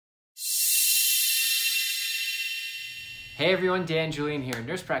Hey everyone, Dan Julian here,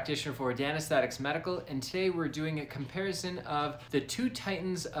 nurse practitioner for Danesthetics Medical, and today we're doing a comparison of the two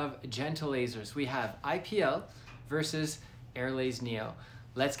titans of gentle lasers. We have IPL versus Aerolase Neo.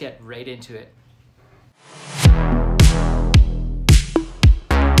 Let's get right into it.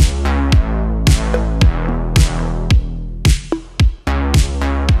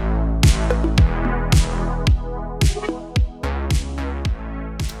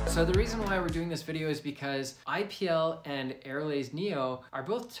 So the reason why we're doing this video is because IPL and Aerolase Neo are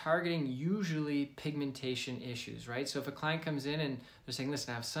both targeting usually pigmentation issues, right? So if a client comes in and they're saying,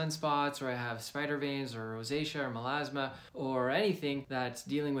 listen, I have sunspots, or I have spider veins, or rosacea, or melasma, or anything that's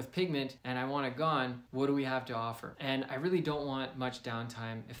dealing with pigment, and I want it gone, what do we have to offer? And I really don't want much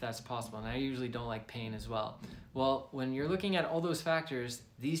downtime if that's possible, and I usually don't like pain as well. Well, when you're looking at all those factors,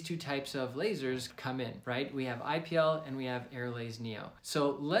 these two types of lasers come in, right? We have IPL and we have Aerolase Neo.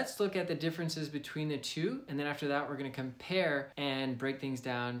 So let's look at the differences between the two, and then after that, we're gonna compare and break things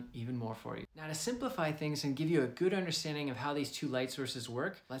down even more for you. Now, to simplify things and give you a good understanding of how these two light sources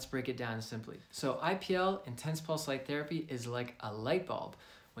work, let's break it down simply. So IPL, intense pulse light therapy, is like a light bulb.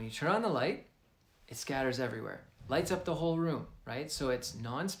 When you turn on the light, it scatters everywhere, lights up the whole room, right? So it's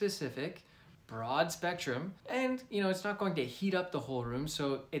non-specific, broad spectrum, and it's not going to heat up the whole room,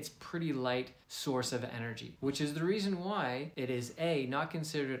 so it's pretty light source of energy, which is the reason why it is A, not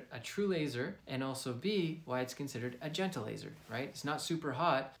considered a true laser, and also B, why it's considered a gentle laser, right? It's not super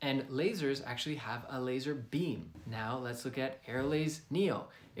hot, and lasers actually have a laser beam. Now let's look at Aerolase Neo.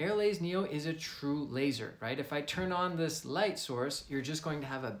 Aerolase Neo is a true laser, right? If I turn on this light source, you're just going to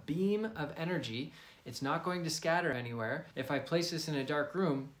have a beam of energy. It's not going to scatter anywhere. If I place this in a dark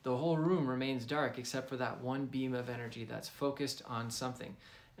room, the whole room remains dark except for that one beam of energy that's focused on something.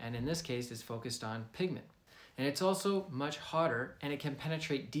 And in this case, it's focused on pigment. And it's also much hotter, and it can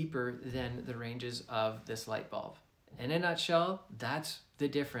penetrate deeper than the ranges of this light bulb. In a nutshell, that's the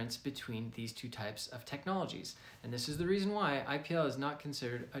difference between these two types of technologies. And this is the reason why IPL is not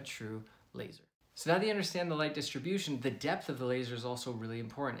considered a true laser. So now that you understand the light distribution, the depth of the laser is also really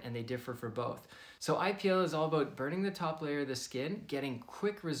important, and they differ for both. So IPL is all about burning the top layer of the skin, getting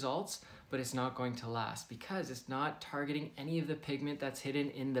quick results, but it's not going to last because it's not targeting any of the pigment that's hidden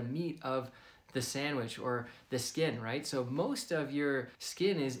in the meat of the sandwich or the skin, right? So most of your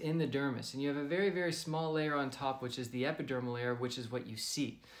skin is in the dermis, and you have a very, very small layer on top, which is the epidermal layer, which is what you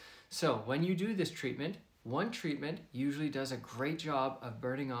see. So when you do this treatment, one treatment usually does a great job of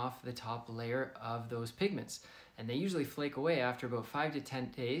burning off the top layer of those pigments. And they usually flake away after about 5 to 10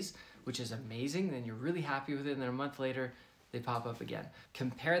 days, which is amazing. Then you're really happy with it, and then a month later, they pop up again.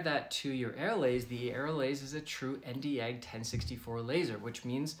 Compare that to your Aerolase. The Aerolase is a true Nd:YAG 1064 laser, which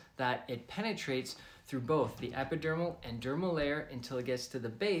means that it penetrates through both the epidermal and dermal layer until it gets to the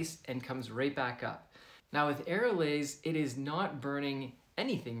base and comes right back up. Now with Aerolase, it is not burning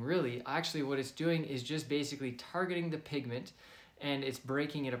anything really. Actually, what it's doing is just basically targeting the pigment, and it's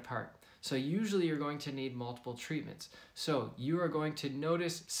breaking it apart. So usually you're going to need multiple treatments. So you are going to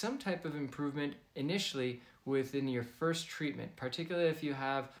notice some type of improvement initially within your first treatment, particularly if you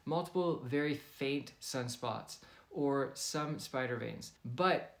have multiple very faint sunspots or some spider veins.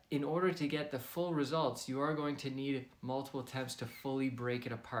 But in order to get the full results, you are going to need multiple attempts to fully break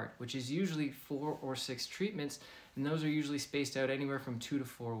it apart, which is usually 4 or 6 treatments, and those are usually spaced out anywhere from 2 to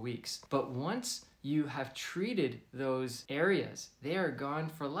 4 weeks. But once you have treated those areas, they are gone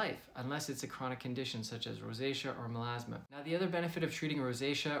for life, unless it's a chronic condition such as rosacea or melasma. Now, the other benefit of treating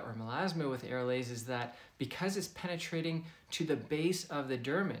rosacea or melasma with Aerolase is that because it's penetrating to the base of the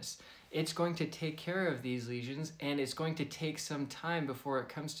dermis, it's going to take care of these lesions, and it's going to take some time before it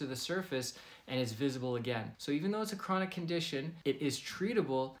comes to the surface and is visible again. So even though it's a chronic condition, it is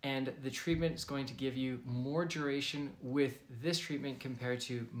treatable, and the treatment is going to give you more duration with this treatment compared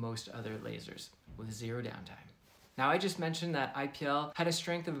to most other lasers with 0 downtime. Now, I just mentioned that IPL had a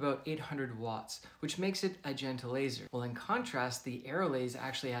strength of about 800 watts, which makes it a gentle laser. Well, in contrast, the Aerolase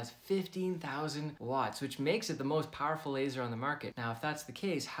actually has 15,000 watts, which makes it the most powerful laser on the market. Now, if that's the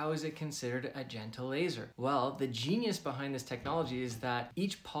case, how is it considered a gentle laser? Well, the genius behind this technology is that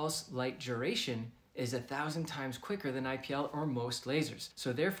each pulse light duration is 1,000 times quicker than IPL or most lasers.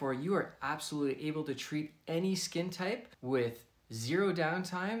 So therefore, you are absolutely able to treat any skin type with 0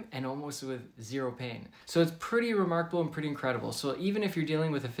 downtime and almost with 0 pain. So it's pretty remarkable and pretty incredible. So even if you're dealing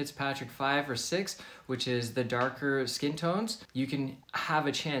with a Fitzpatrick 5 or 6, which is the darker skin tones, you can have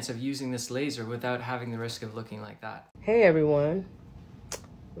a chance of using this laser without having the risk of looking like that. Hey everyone,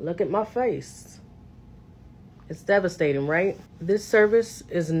 look at my face. It's devastating, right? This service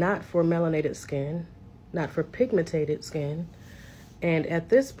is not for melanated skin, not for pigmented skin, and at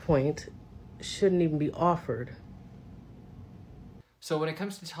this point shouldn't even be offered. So when it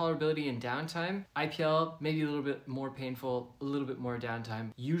comes to tolerability and downtime, IPL maybe a little bit more painful, a little bit more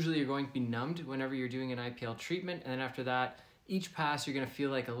downtime. Usually you're going to be numbed whenever you're doing an IPL treatment, and then after that, each pass you're going to feel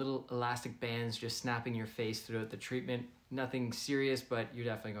like a little elastic bands just snapping your face throughout the treatment. Nothing serious, but you're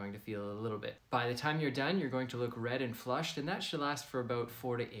definitely going to feel a little bit. By the time you're done, you're going to look red and flushed, and that should last for about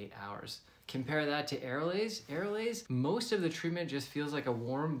 4 to 8 hours. Compare that to Aerolase. Aerolase, most of the treatment just feels like a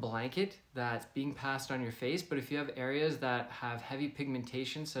warm blanket that's being passed on your face, but if you have areas that have heavy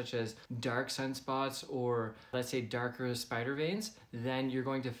pigmentation, such as dark sunspots or let's say darker spider veins, then you're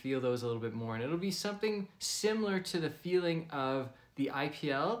going to feel those a little bit more. And it'll be something similar to the feeling of the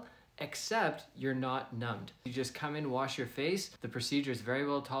IPL, except you're not numbed. You just come in, wash your face. The procedure is very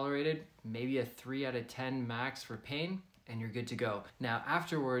well tolerated, maybe a 3 out of 10 max for pain, and you're good to go. Now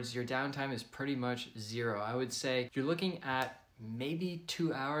afterwards, your downtime is pretty much 0. I would say you're looking at maybe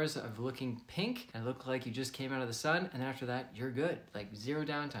 2 hours of looking pink and look like you just came out of the sun, and then after that, you're good. Like 0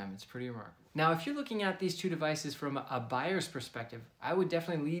 downtime. It's pretty remarkable. Now, if you're looking at these two devices from a buyer's perspective, I would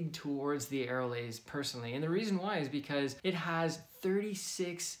definitely lead towards the Aerolase personally. And the reason why is because it has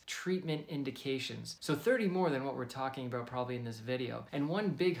 36 treatment indications. So 30 more than what we're talking about probably in this video. And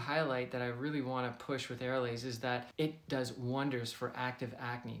one big highlight that I really want to push with Aerolase is that it does wonders for active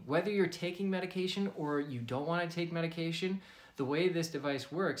acne. Whether you're taking medication or you don't want to take medication, the way this device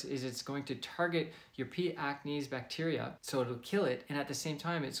works is it's going to target your P. acnes bacteria, so it'll kill it, and at the same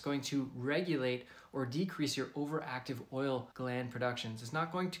time it's going to regulate or decrease your overactive oil gland productions. It's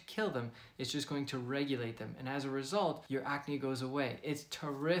not going to kill them, it's just going to regulate them, and as a result, your acne goes away. It's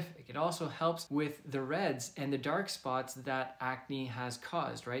terrific. It also helps with the reds and the dark spots that acne has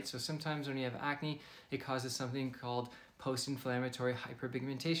caused, right? So sometimes when you have acne, it causes something called post-inflammatory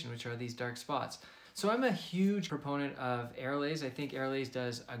hyperpigmentation, which are these dark spots. So I'm a huge proponent of Aerolase. I think Aerolase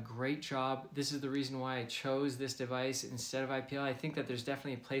does a great job. This is the reason why I chose this device instead of IPL. I think that there's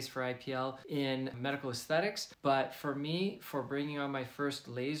definitely a place for IPL in medical aesthetics, but for me, for bringing on my first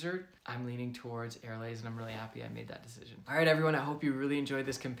laser, I'm leaning towards Aerolase, and I'm really happy I made that decision. All right, everyone, I hope you really enjoyed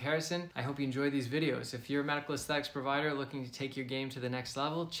this comparison. I hope you enjoyed these videos. If you're a medical aesthetics provider looking to take your game to the next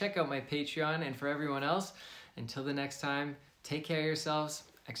level, check out my Patreon, and for everyone else, until the next time, take care of yourselves,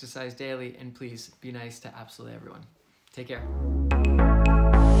 exercise daily, and please be nice to absolutely everyone. Take care.